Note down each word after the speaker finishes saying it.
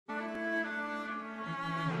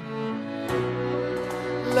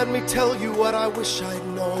let me tell you what I wish I'd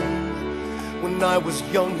known when I was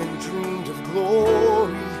young and dreamed of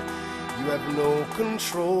glory. You have no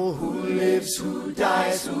control. Who lives, who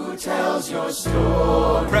dies, who tells your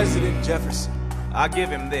story? President Jefferson. I'll give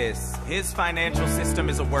him this. His financial system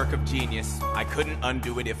is a work of genius. I couldn't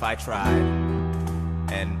undo it if I tried.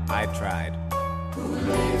 And I tried. Who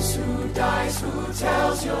lives, who dies, who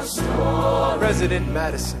tells your story? President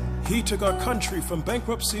Madison. He took our country from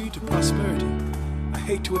bankruptcy to prosperity. I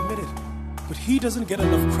hate to admit it, but he doesn't get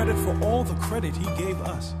enough credit for all the credit he gave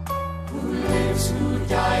us. Who lives, who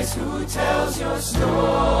dies, who tells your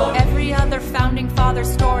story? Every other founding father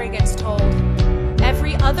story gets told.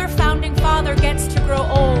 Every other founding father gets to grow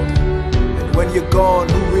old. And when you're gone,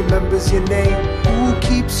 who remembers your name? Who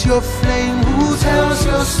keeps your flame? Who tells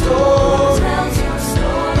your story? Who tells your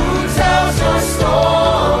story? Who tells your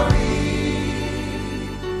story?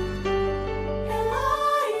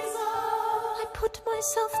 Eliza, I put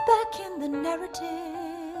myself back in the narrative.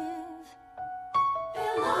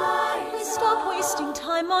 I stop wasting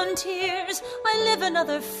time on tears. I live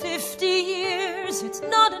another 50 years. It's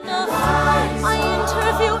not enough. I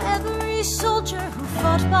interview every soldier who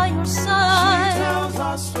fought by your side. She tells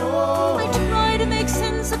our story. I try to make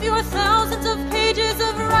sense of your thousands of pages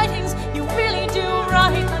of writings. You really do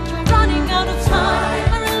write like you're running out of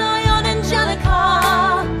time. I rely on Angelica.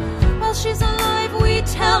 While she's alive, we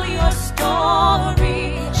tell your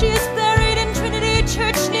story. She is buried in Trinity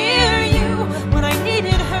Church near you. When I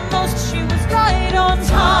needed her most, she was right on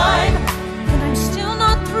time. And I'm still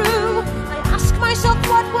not through. I ask myself,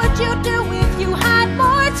 what would you do if you had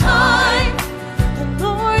more time? The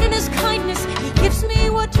Lord in His kindness, He gives me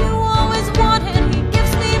what you always wanted. He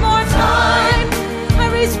gives me more time. I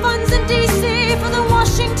raise funds in D.C. for the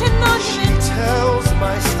Washington Monument. She tells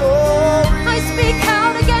my story. I speak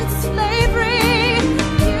out against slavery.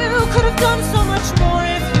 You could have done so much more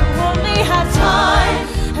if you only had time.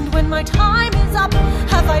 And when my time is up,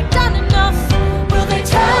 have I done enough? Will they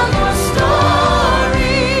tell your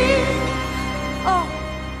story? Oh,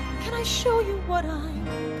 can I show you what I'm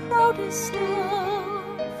proudest of?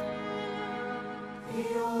 The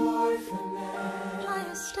orphanage. I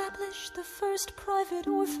established the first private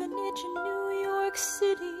orphanage in New York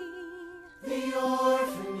City. The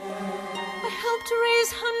orphanage. I helped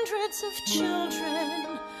raise hundreds of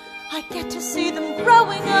children. I get to see them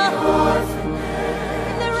growing up.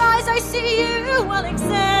 In their eyes I see you,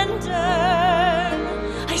 Alexander.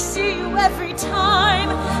 I see you every time.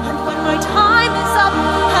 And when my time is up,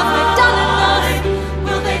 have I done enough?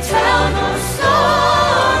 Will they tell your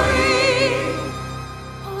story?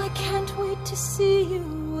 Oh, I can't wait to see you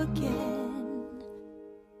again.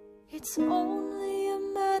 It's only a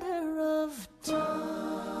matter of time.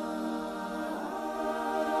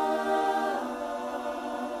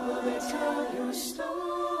 Will they tell your story?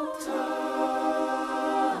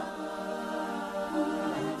 Who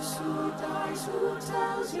lives, who dies, who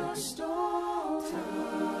tells your story?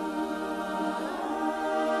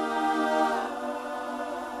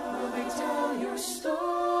 Will they tell your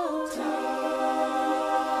story?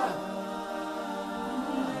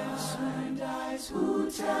 Who lives, who dies, who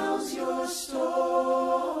tells your story?